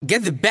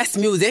Get the best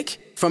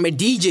music from a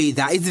DJ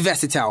that is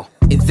versatile.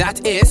 And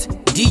that is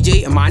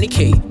DJ Amani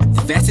K,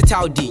 the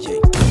versatile DJ.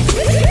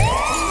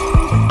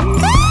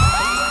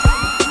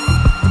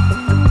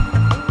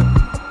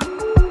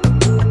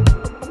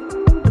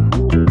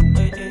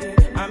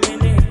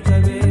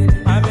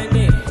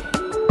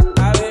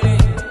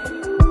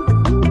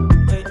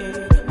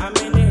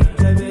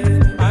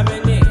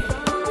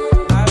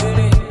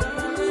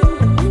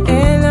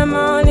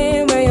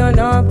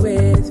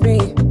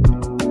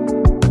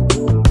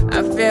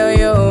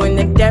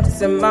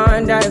 Depths of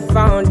mind, I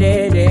found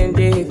it in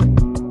deep.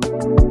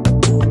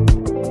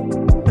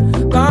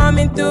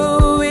 Coming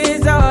through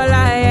is all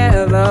I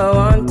ever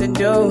want to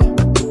do.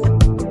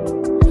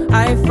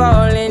 I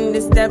fall in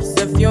the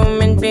steps of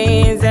human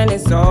beings and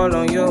it's all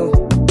on you.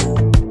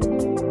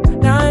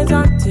 Now it's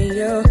up to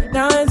you,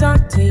 now it's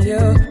up to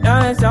you,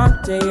 now it's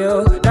up to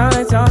you, now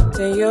it's up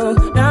to you,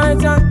 now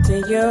it's up to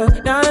you,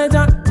 now it's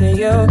up to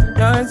you,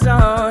 now it's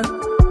on.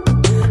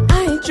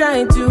 I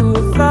try to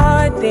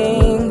avoid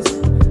things,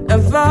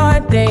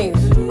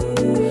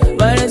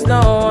 but it's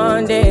no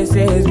one this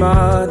is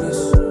mothers.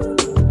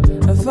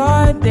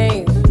 Avoid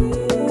things.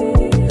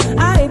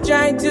 I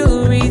try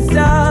to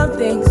resolve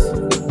things,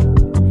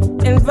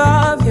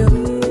 involve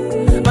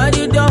you, but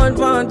you don't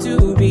want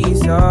to be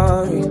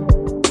sorry.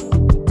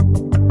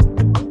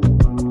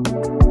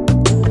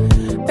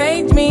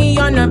 Page me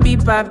on a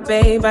beeper,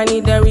 babe. I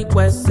need a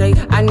request, say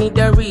I need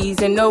a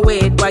reason. No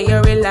wait while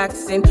you're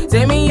relaxing.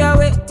 Say me your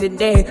way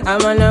today.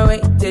 I'm on a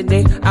way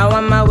today. I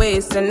want my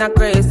waist and I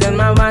craze and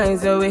my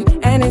mind's away.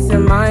 And it's a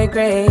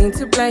migraine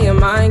to play your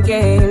mind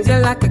games.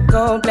 You're like a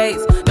cold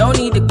place, don't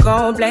need a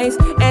cold place.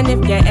 And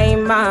if you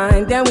ain't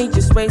mine, then we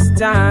just waste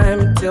time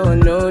until a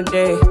new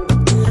day.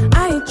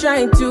 I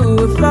try to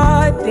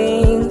avoid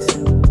things,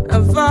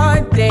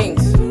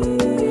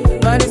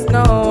 but it's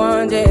no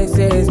one this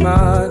is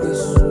mothers.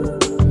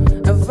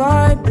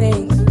 Avoid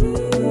things.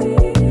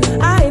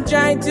 I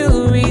try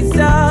to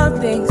resolve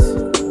things,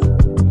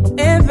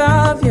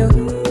 involve you,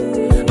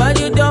 but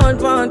you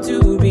don't want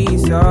to be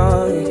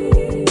sorry.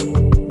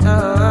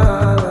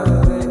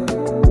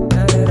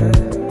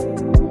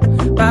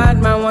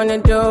 Bad man wanna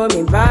do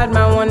me, bad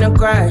man wanna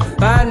cry,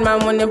 bad man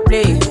wanna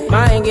play,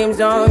 mind games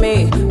on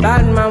me,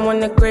 bad man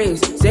wanna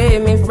craze.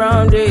 Save me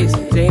from this,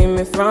 save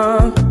me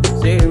from.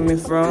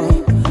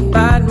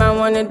 Bad man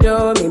wanna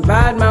do me,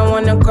 bad man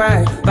wanna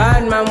cry,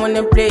 bad man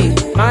wanna play,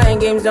 mind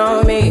games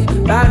on me,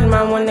 bad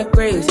man wanna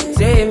craze.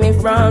 Save me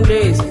from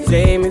this,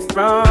 save me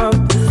from.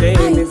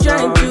 I'm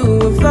trying to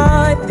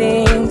avoid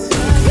things,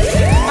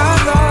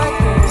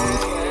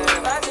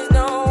 but there's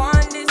no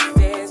one this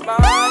is morning.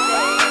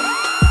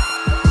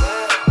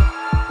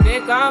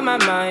 Take all my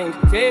mind,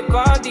 take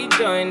all the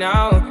joy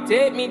now,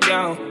 take me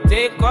down,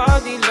 take all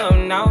the love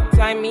now,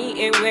 tie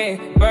me away,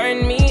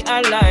 burn me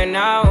alive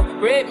now,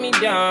 break me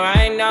down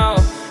right now.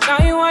 Now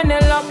you wanna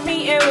lock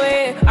me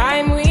away,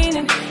 I'm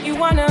winning. You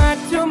wanna add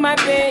to my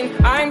pain,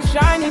 I'm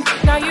shining.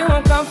 Now you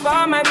won't come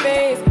for my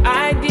face.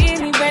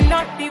 Ideally, we're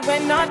not the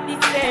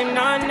same,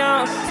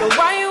 no. So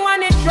why you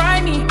wanna try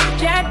me?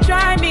 Can't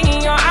try me.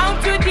 You're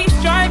out to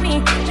destroy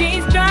me.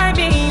 You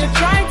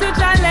try to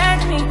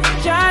challenge me.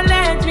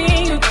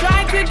 You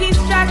try to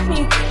distract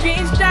me.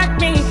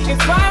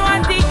 If I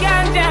want the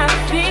ganja,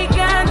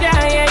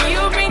 yeah,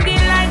 you bring the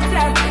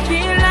lighter,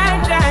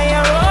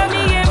 yeah, roll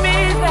me a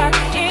visa,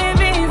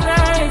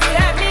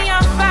 set me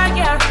on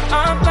fire,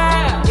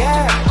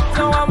 yeah.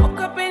 So I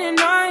woke up in the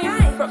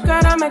night, broke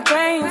out of my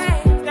chains,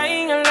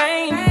 staying in a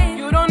lane.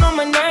 You don't know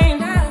my name,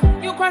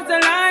 you crossed the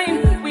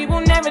line, we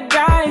will never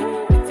die.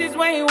 This is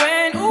where you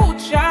went, ooh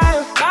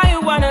child. Now you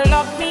wanna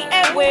lock me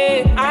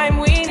away, I'm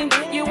winning.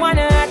 You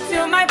wanna act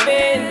to my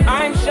face,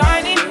 I'm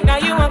shining. Now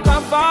you won't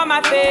come for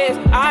my face.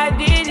 I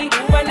did it,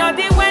 we're not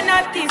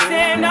the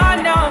same, no.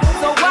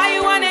 So why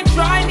you wanna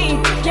try me?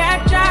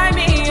 Can't try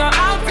me. You're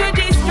out to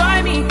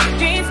destroy me.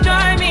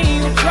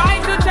 You try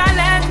to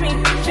challenge me.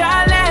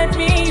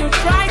 You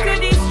try to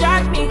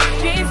distract me.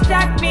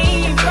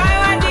 If I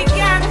want the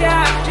ganja,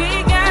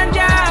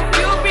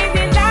 you bring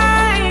the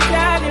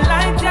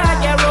lighter,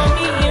 yeah, roll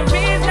me in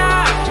visa,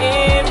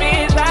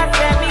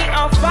 set me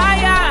on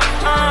fire.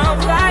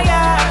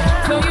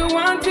 So you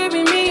want to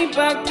be me,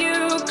 but you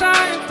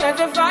can't. There's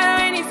a fire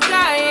in the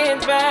sky,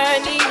 it's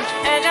burning,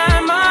 and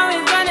I'm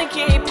always gonna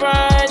keep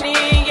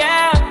running,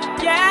 yeah.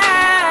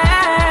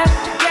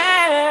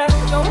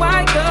 So why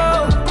go?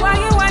 Why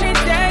you wanna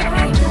take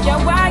me? Yeah,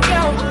 why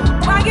go?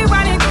 Why you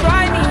wanna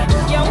try me?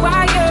 Yeah,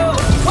 why go?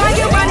 Why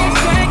you wanna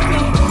take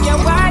me? Yeah,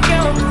 why go?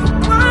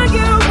 Why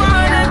you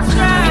wanna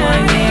try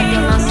me?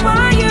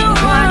 Why you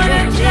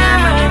wanna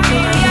try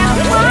me? Yeah,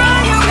 why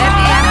you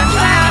wanna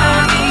try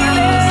me?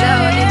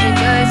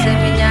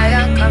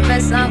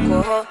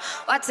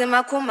 Wati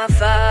makuma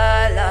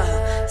fala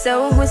se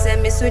uhu se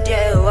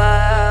misudye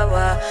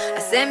wawa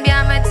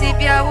asembia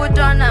matibia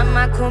udona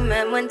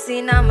makume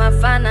muntina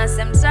mafana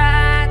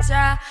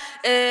semchacha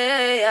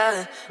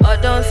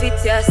Odon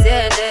fit ya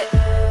said it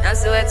and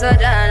so it's a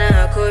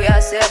dana kuya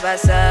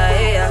sebasa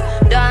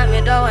Damn,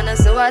 you don't wanna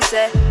so I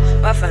say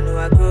Wafanu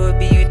I grow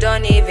be you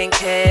don't even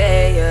care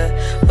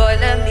Boy,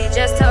 let me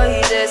just tell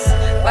you this.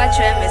 Watch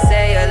when me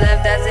say your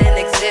love doesn't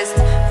exist.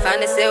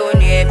 Find it say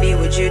when you be,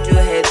 would you do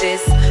have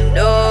this?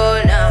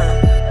 No, nah.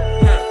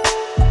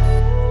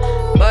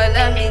 Boy,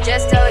 let me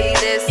just tell you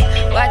this.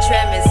 Watch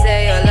when me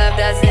say your love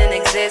doesn't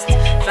exist.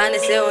 Find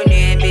it say when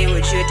you be,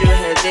 would you do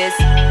have this?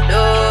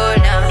 No,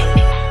 nah.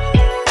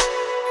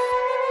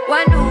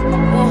 One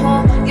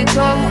you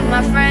told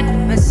my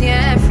friend,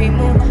 Monsieur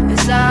Frimou,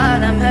 it's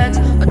all I'm hurt.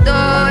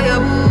 Although you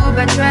will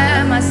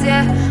betray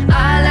myself,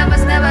 all of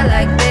us never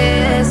like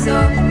this. So,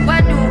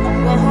 one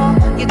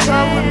you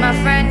told my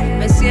friend,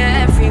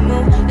 Monsieur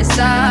Frimou, it's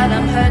all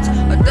I'm hurt.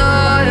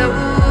 Although you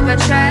will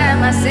betray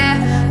myself,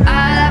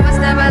 all of us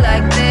never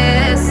like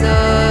this. So,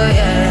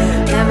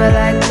 yeah, never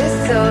like this,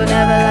 so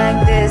never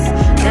like this.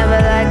 Never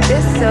like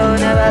this, so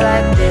never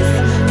like this.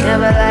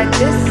 Never like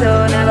this,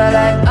 so never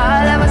like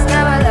all of us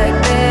never like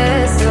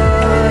this. So,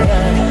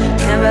 yeah.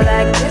 Never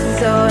like this,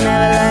 so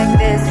never like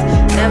this.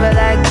 Never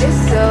like this,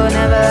 so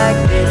never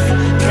like this.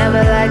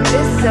 Never like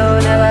this, so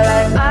never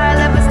like all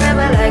of us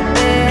never like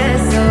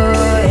this. So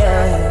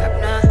yeah.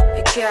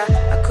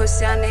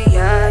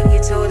 You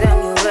told them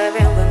you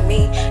weren't with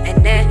me,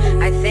 and then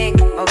I think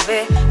of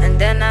it, and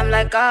then I'm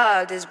like,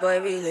 oh, this boy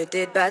really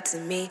did bad to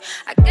me.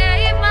 I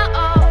gave my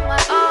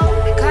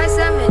all, because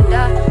I'm in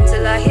doubt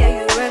till I hear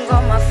you ring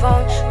on my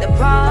phone. The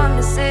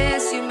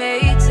promises you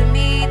made to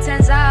me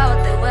turns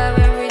out they weren't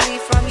really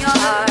from your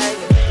heart.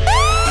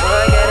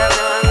 Boy, get up,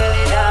 now I'm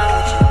really down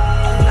with you.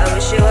 I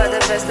wish you were the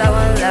best, I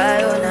won't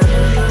lie, oh no.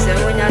 So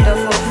when you're the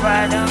full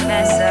fry, don't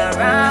mess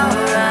around.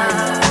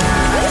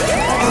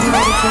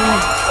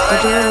 But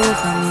they're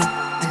over me.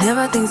 I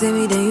never think say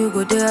me, then you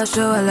go there,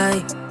 show a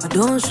lie. I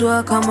don't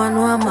swear, come on,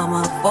 no,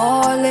 mama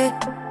falling.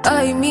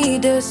 I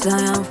mean this, I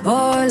am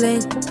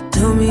falling.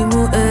 Tell me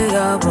more,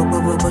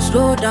 but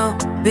slow down.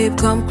 Babe,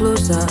 come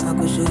closer, I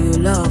could show you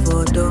love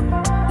or do.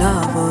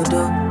 Na,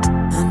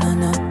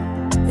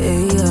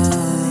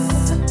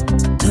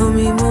 tell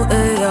me more,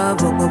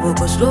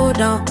 but slow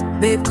down.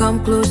 Babe,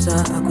 come closer,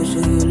 I could show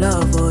you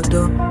love or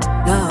do.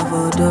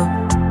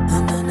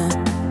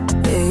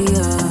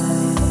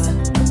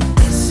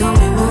 Tell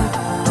me more,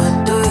 what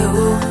do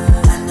you?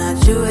 I'm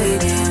not you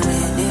waiting,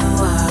 waiting,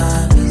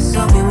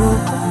 tell me more,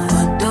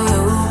 what do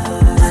you?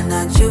 I'm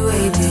not you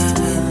waiting,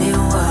 waiting,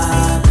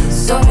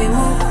 tell me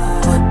more,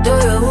 what do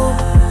you?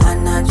 I'm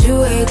not you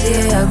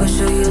waiting, I go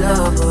show you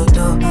love,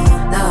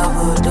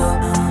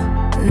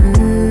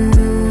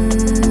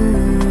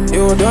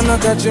 You don't know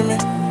catch me,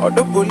 or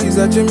the police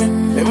are Jimmy.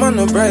 Me man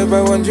no bribe,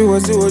 I want you, I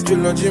see what you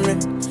know, Jimmy.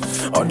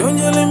 Or don't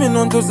you let me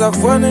know to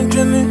Safwan and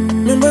Jenny.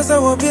 Members, I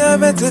will be a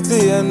better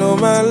day, I know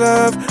my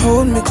love.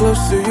 Hold me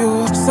close to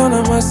you, son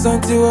of my son,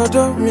 to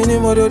order,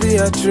 minimum of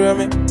the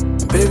me.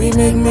 Baby,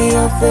 make me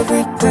your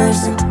favorite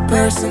person.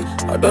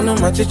 I don't know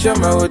my teacher,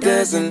 my old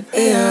doesn't.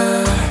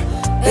 Yeah.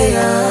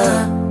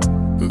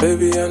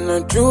 Baby, I'm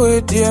not do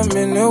it, dear,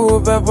 me no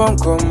babon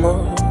come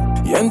on.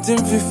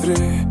 Yantin fi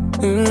free.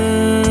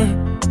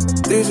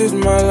 This is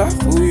my life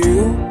for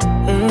you.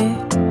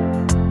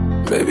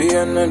 Baby,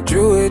 I'm not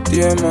do it,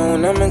 dear,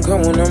 man. I'm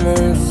coming,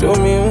 I'm show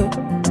me.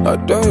 I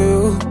adore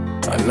you.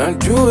 I'm not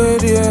do it,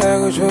 dear, I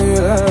go show you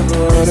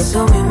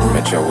love.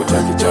 Make sure we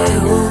take it on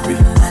you,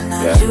 baby.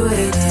 Yeah.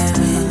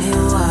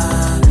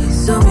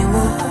 So me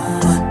move,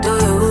 what do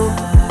you?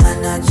 I'm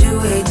not you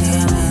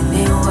waiting,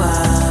 me wa.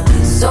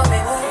 So me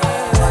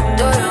move, what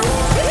do you?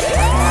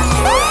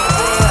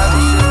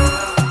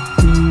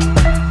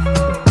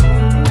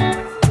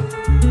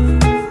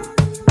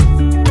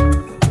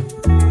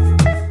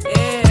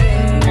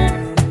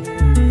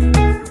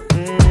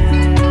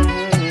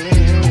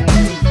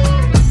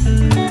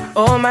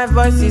 Oh, my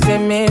voice is a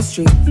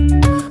mystery,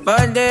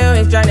 but they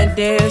always tryna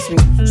diss me.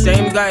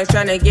 Same guys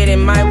tryna get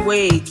in my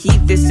way.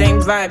 Keep the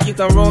same vibe, you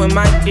can ruin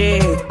my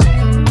day.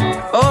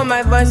 Oh,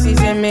 my voice is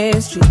a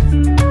mystery.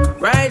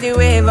 Ride the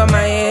wave of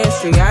my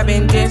history. I've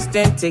been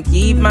distant to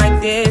keep my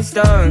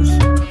distance.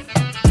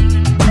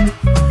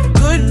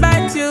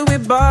 Goodbye to a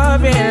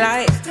boring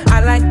life.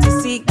 I like to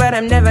seek, but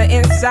I'm never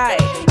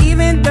inside.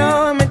 Even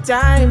though my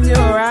time's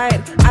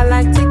alright, I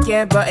like to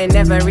care, but I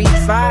never reach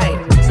fight.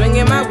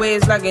 Swinging my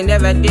ways like I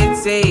never did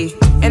say.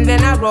 And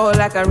then I roll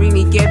like I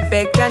really get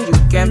back. And you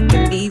can't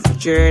believe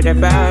what you heard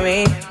about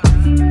me.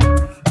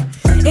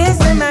 It's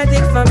the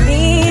magic for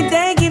me.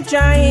 They keep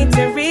trying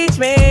to reach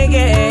me,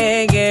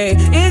 yeah.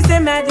 It's the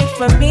magic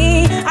for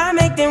me. I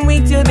make them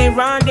weak till they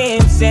run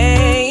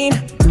insane.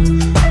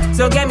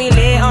 So get me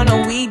late on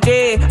a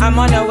weekday. I'm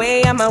on the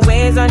way, and my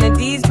ways on the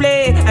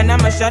display. And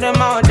I'ma shut them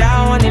all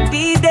down on the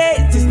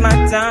D-Days. It's my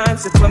time,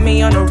 so put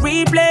me on a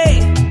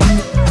replay.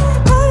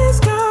 Oh, this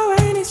girl,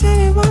 when they said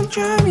they won't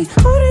try me.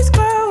 Oh, this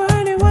girl,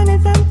 when they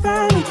wanted them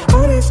by me.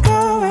 Oh, this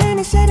girl, when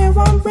they said they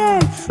won't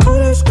break. Oh,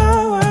 this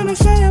girl, when they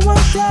said they won't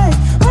shake.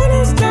 Oh,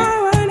 this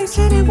girl, when they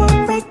said they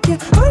won't break you.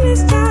 Oh,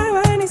 this girl,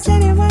 when they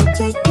said they won't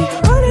take you.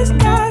 Oh, this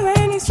girl,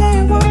 when they said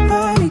they won't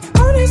buy me.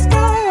 Oh, this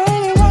girl,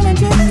 when they wanna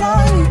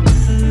defy me.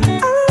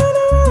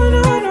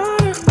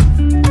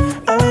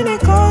 I wanna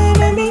call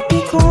him and make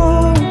me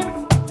cool.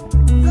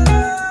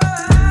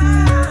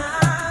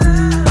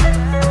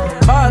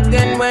 Fuck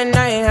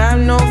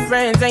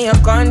nice and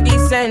you're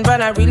condescend,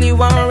 but I really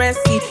want rest.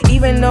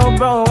 Even though,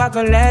 bro, I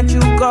can let you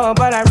go,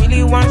 but I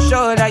really want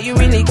show that you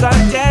really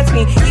contest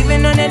me.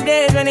 Even on the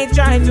days when they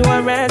try to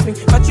arrest me,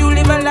 but you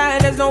live a lie,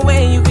 there's no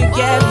way you can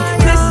get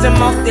me. Piss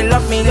them off, they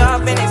lock me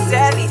up and it's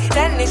sadly.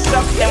 Then they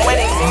shock them when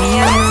they see me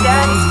and it's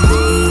sadly.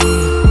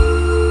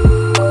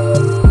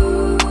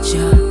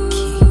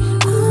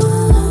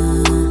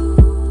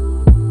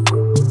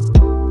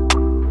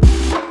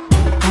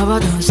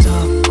 Don't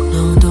stop,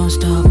 no, don't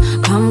stop.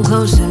 Come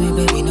close to me,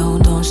 baby, no,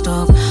 don't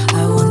stop.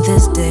 I want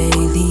this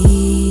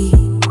daily.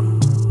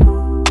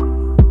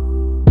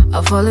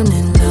 I've fallen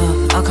in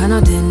love, I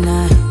cannot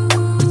deny.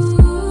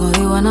 Boy,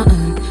 you wanna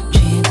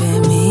treat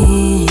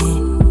me.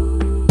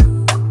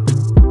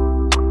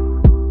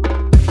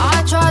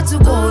 I tried to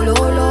go low,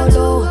 low,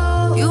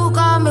 low. You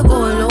got me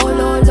going low,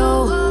 low,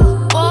 low.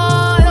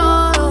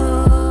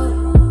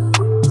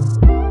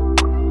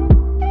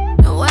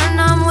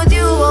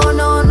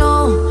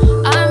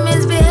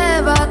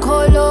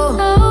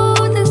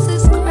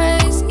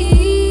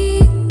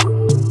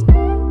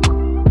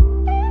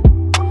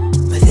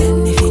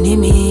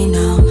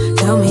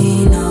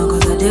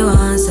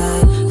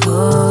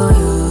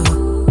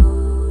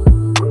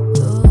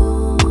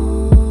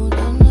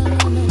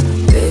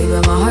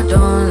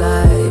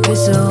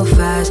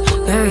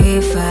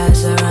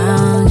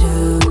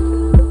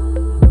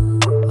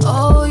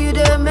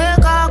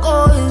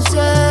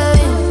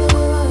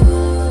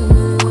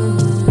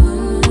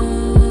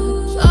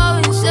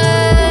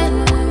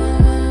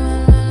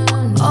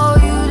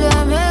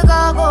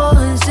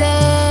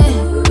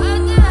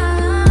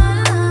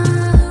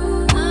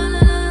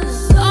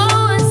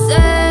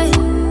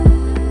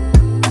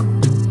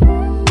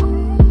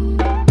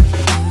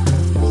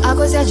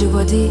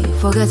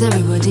 Forget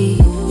everybody.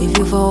 If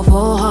you fall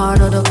hard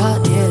or the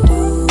part they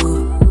do.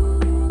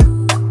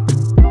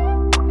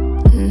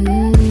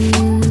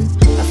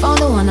 I found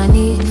the one I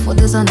need. For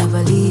this I'll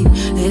never leave.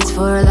 It's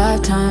for a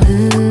lifetime.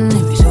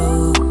 Maybe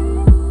so.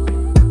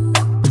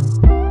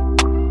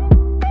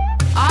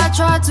 I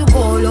tried to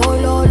go low,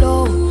 low,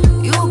 low.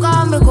 You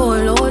got me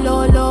going low,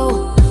 low,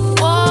 low.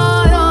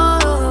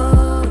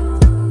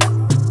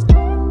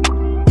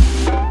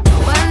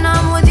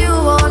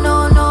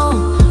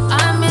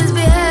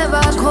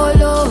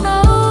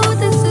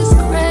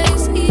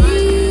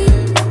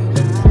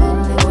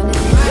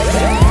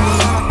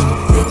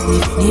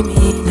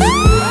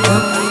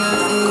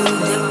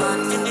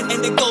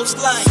 And the ghost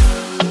light.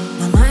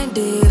 My mind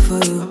there for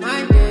you.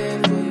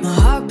 My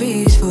heart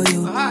beats for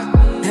you.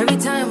 Every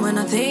time when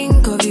I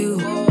think of you,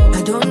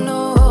 I don't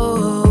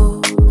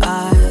know.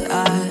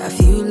 I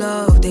feel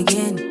loved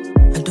again.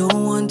 I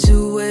don't want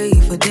to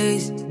wait for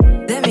days.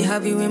 Let me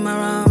have you in my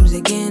arms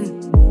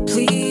again,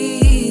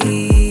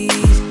 please.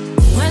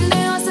 When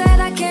they all said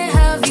I can't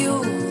have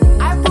you,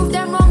 I proved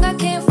them wrong. I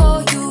can't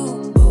for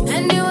you.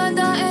 And you are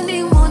the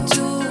anyone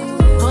too.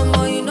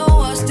 Mama, you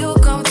know I still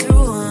come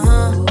through.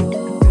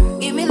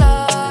 Give me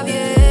love,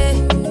 yeah.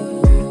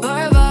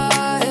 Forever,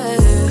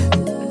 yeah.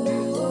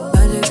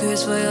 I just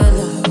wish for your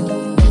love.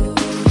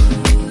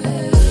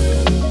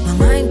 My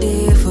mind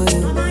there for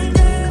you.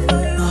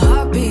 My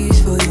heart beats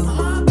for you.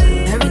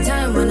 Every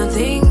time when I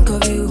think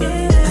of you,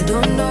 I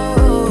don't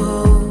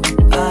know.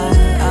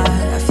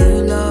 I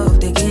feel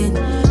loved again.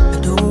 I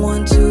don't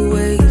want to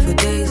wait for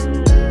days.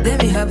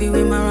 Let me have you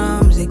in my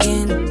arms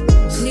again,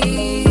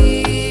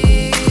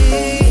 please.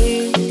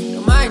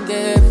 Your mind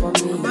there for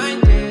me.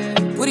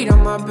 Put it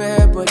on my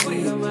bed,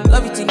 body.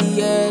 Love it till the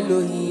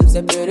yellow heap.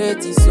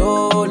 Separate the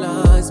soul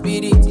and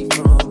spirit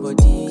from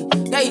body.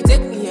 Yeah, you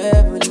take me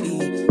heavenly.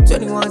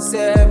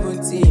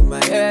 21:17,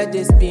 my head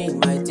is spin,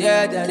 my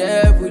dear that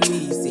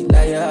heavily. Say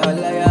liar,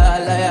 liar,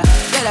 liar.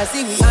 Girl, I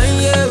see behind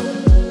you.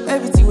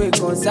 Everything will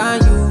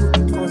consign you,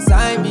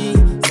 consign me.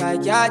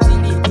 Psychiatry,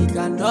 we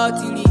cannot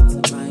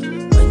delete my.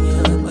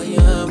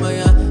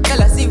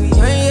 Girl, I see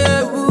behind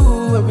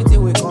you.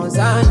 Everything will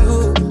consign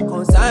you,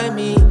 consign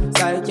me.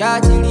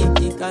 Psychiatry,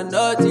 we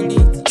cannot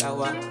delete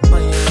our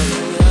my.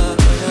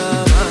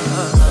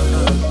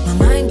 My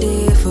mind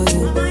there for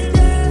you.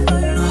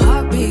 My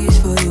heart beats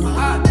for you.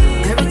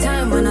 Every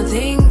time when I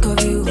think of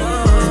you, I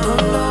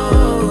don't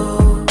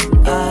know.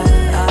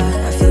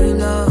 I feel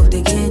loved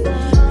again.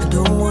 I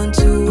don't want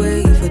to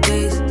wait for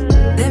days.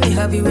 Let me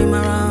have you in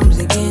my arms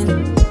again.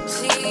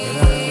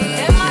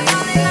 Am I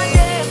not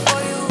there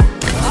for you?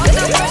 All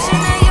the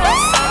pressure that you're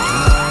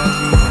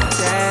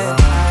Said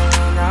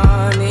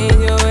I don't need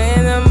you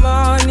in the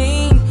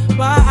morning,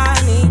 but I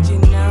need you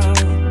now.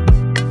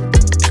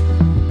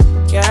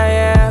 Yeah,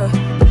 yeah.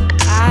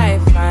 I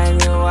find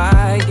you,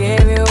 I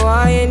give you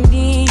all you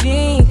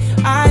needing.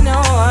 I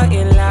know what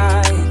you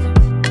like.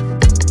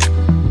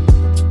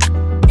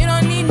 You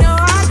don't need no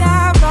other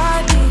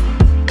body.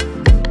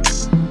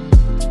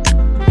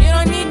 You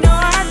don't need no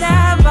other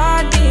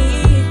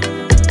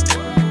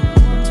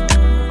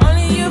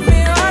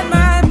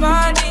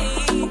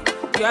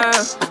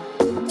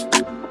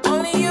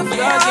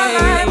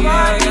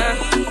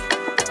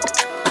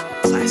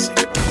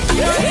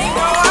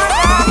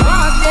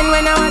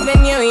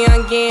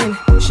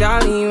again.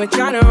 Charlie, you were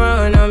trying to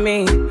run on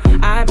me.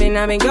 I've been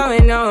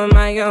going on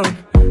my own.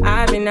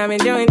 I've been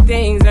doing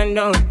things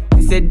unknown.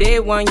 You said day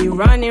one, you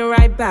running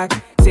right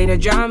back. Say the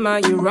drama,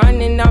 you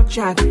running off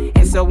track.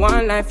 It's a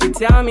one life, you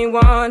tell me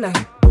one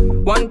life.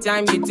 One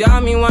time, you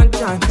tell me one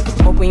time.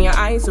 Open your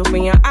eyes,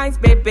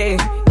 baby.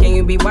 Can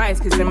you be wise,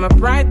 cause I'm a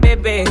pride,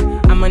 baby.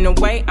 I'm on the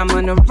way, I'm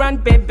on the run,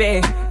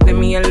 baby. Leave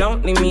me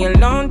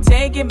alone,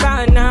 take it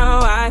back now.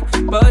 I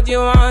put you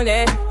on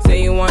it.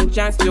 Say you want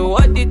chance to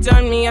hold it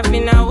on me. I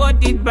feel now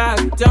hold it back.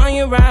 Turn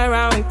you right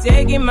around and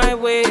take it my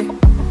way.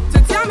 So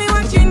tell me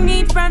what you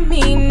need from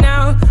me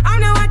now. I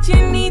know what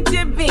you need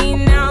to be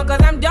now,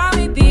 cause I'm done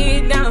with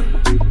it now.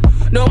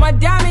 No more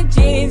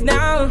damages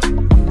now.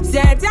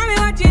 Say, tell me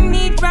what you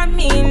need from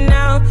me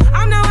now.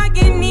 I know what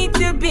you need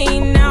to be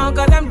now,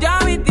 cause I'm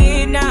done with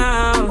it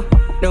now.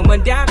 No more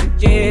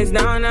damages,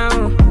 no more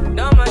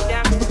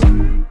damages.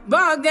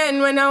 Back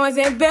then when I was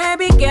a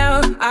baby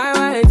girl, I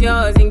was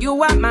yours and you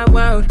were my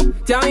world.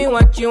 Tell me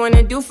what you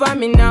wanna do for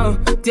me now.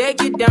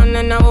 Take it down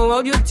and I will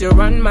hold you to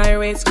run my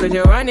race, cause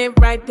you run it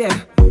right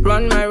there.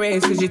 Run my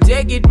race, cause you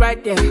take it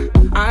right there.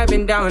 I've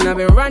been down, I've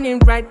been running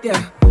right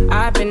there.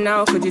 I've been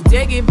out, could you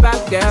take it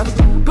back there?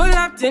 Pull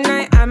up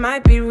tonight, I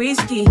might be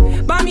risky.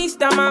 But me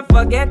stomach,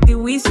 forget the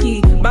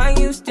whiskey. But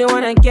you still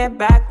wanna get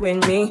back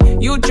with me.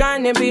 You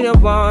tryna be the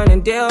one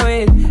and deal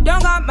with.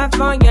 Don't got my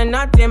phone, you're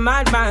not a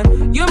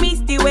madman. You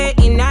missed the way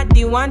in not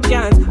the one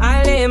chance.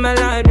 I live my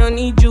life, don't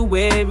need you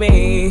with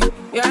me.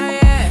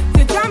 Yeah.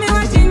 So tell me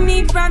what you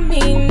need from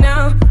me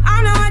now.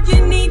 I know what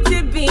you need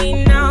to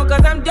be now,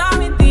 cause I'm done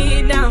with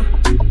it now.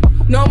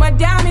 No more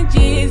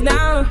damages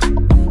now.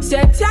 So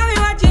tell me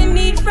what you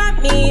need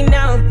from me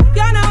now.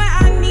 You know where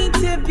I need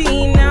to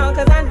be now,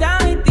 cause I'm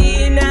done with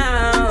it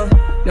now.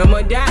 No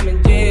more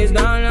damages,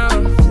 no.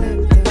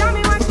 Tell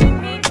me what you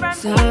need from me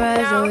now.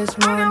 Sunrise always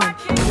morning,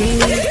 green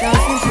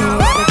dancing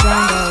snows the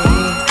ground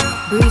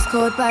away. Breeze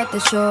cold by the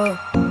shore.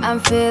 I'm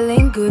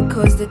feeling good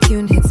cause the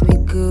tune hits me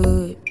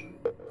good.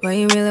 When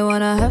you really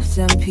wanna have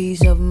some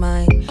peace of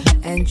mind,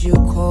 and you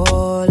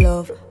call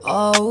off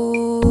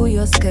all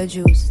your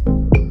schedules.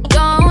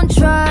 Don't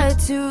try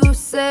to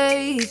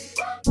say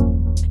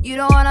you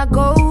don't wanna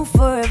go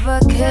for a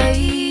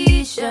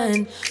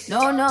vacation.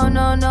 No.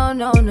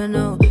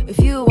 If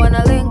you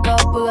wanna link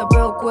up, pull up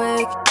real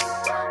quick.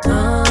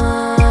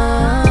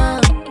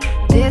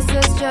 This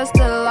is just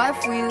the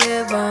life we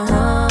live.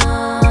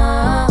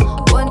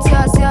 Once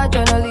I see I'm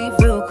tryna leave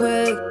real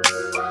quick.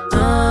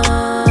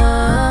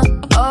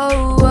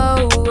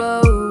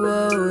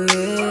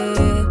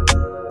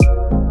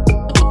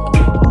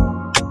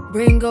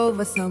 Bring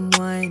over some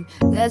wine.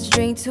 Let's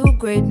drink to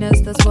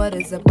greatness, that's what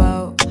it's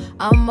about.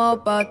 I'm all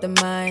about the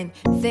mind.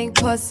 Think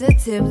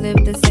positive,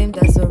 live the same,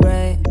 that's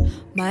alright.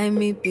 Mind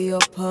me be your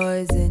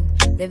poison.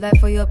 Live life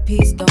for your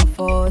peace, don't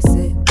force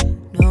it.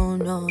 No.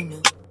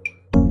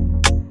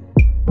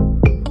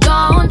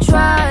 Don't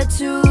try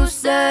to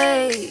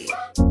say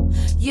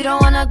you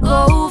don't wanna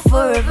go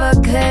for a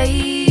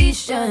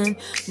vacation.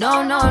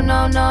 No.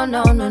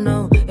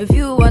 If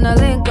you wanna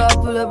link up,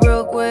 pull up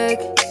real quick.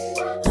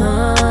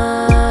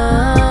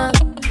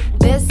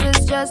 This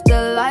is just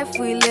the life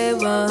we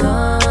live.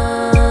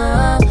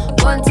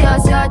 One day I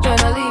say I'm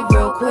tryna leave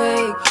real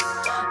quick.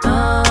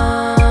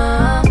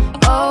 Yeah.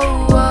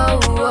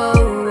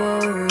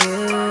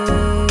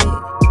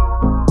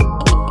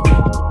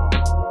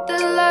 The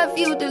life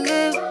you to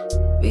live,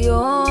 be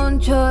your own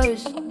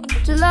choice.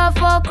 To laugh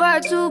or cry,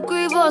 to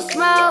grieve or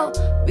smile,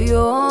 be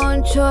your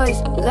own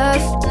choice.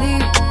 Let's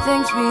leave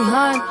things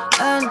behind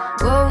and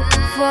go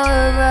for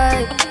a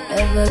ride. A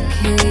vacation.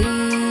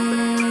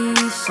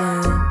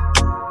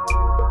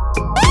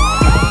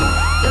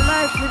 The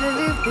life you to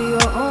live, be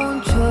your own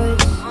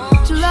choice.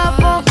 To laugh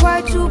or cry,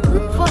 to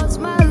grieve or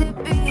smile, it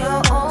be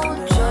your own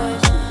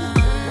choice.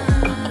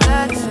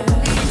 Let's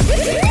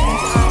leave things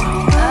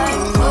behind and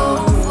go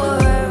for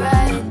a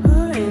ride.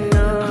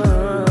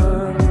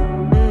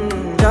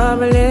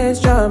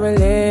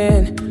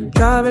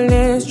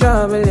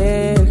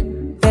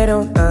 Troubling. They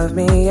don't love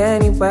me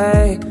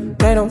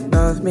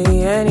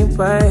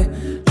anyway.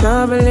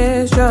 Trouble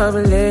is.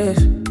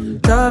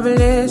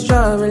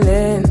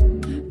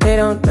 They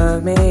don't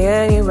love me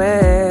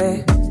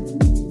anyway.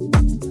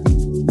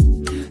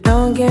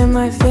 Don't get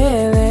my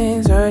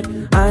feelings hurt.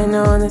 I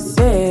know the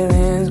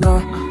ceiling's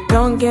gone.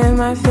 Don't get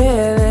my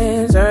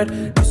feelings hurt.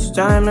 This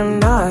time I'm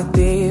not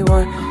the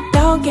one.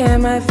 Don't get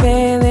my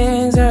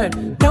feelings hurt.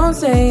 Don't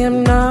say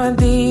I'm not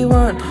the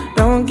one.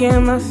 Don't get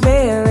my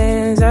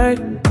feelings hurt.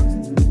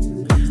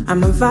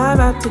 I'ma vibe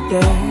out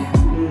today.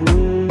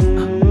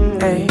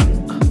 Hey,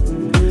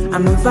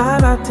 I'ma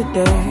vibe out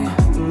today.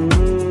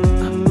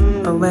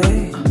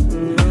 Away,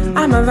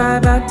 I'ma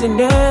vibe out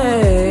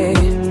today.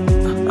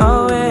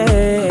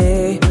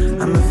 Away,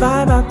 I'ma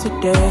vibe out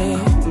today.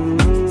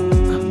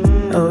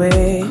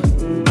 Away.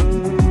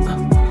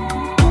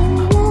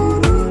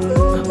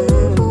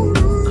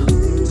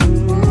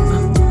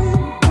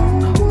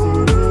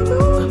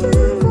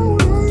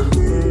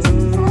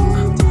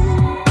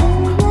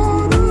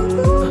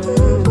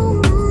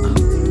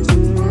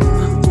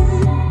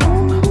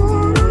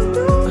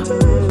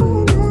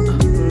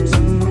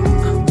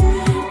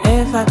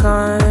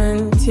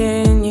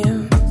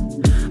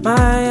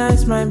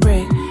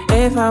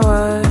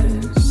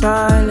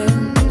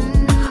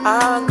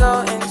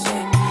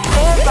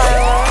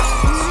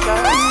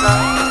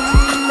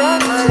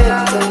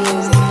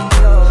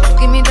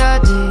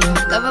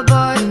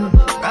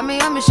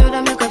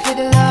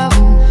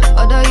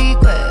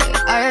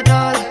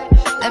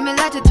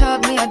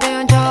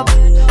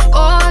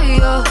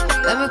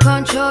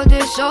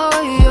 show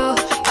you.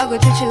 I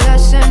could teach you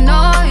lesson,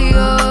 oh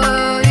you.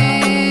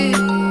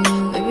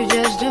 Baby,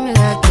 just do me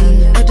like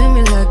that, oh, do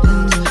me like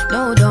that.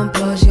 No, don't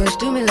pause, just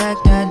do me like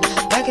that,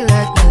 like it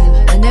like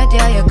that. And that,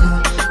 yeah, you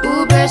come.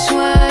 Ooh, best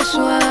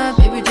one,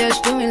 baby,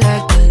 just do me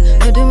like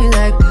that, oh, do me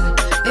like that.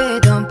 Yeah,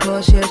 don't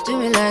pause, just do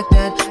me like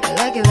that, I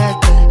like it like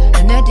that.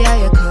 And that, yeah,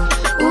 you come.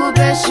 Ooh,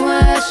 best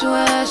one.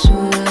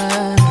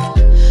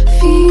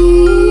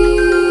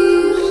 Feels.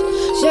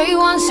 Say you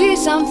wanna see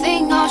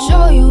something, I'll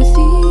show you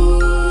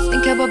things.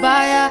 In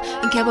Kebabaya,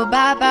 in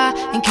Kebababa,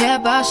 in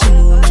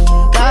Kebasu.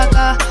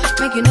 Gaga,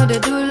 make you know they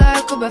do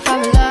like Kuba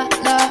family, la,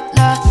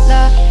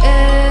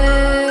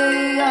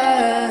 hey,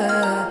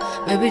 yeah.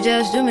 Baby,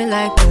 just do me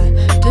like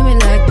that, do me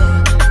like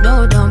that.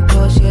 No, don't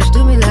pause, just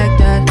do me like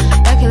that,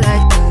 like it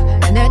like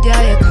that. And that,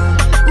 yeah, you come.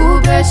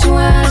 Ooh, best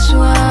one,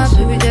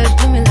 baby, just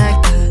do me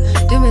like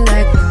that, do me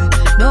like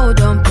that. No,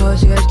 don't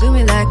pause, just do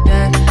me like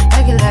that,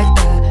 like it like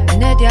that.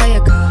 And that, yeah,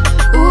 you come.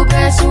 Ooh,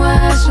 best one,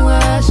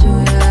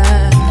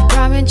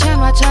 Ramen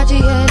chama charge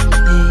it, hey.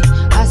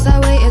 As I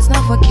wait, it's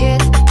not for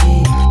kids,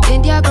 hey.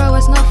 India girl,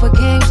 it's not for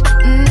games.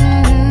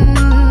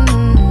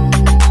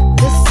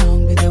 This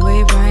song be the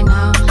wave right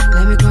now.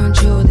 Let me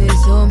control this,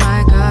 oh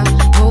my god.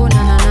 Oh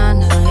na,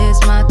 it's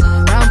my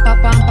time. Ram pa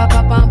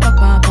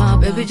pam.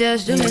 Baby,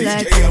 just do me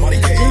like that,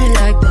 do me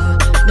like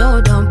that.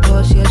 No, don't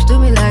pause, just do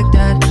me like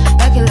that,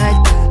 like it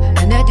like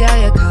that. And that, yeah,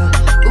 you come.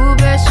 Ooh,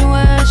 best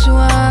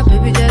one,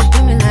 baby, just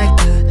do me like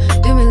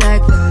that, do me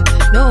like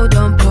that. No,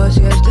 don't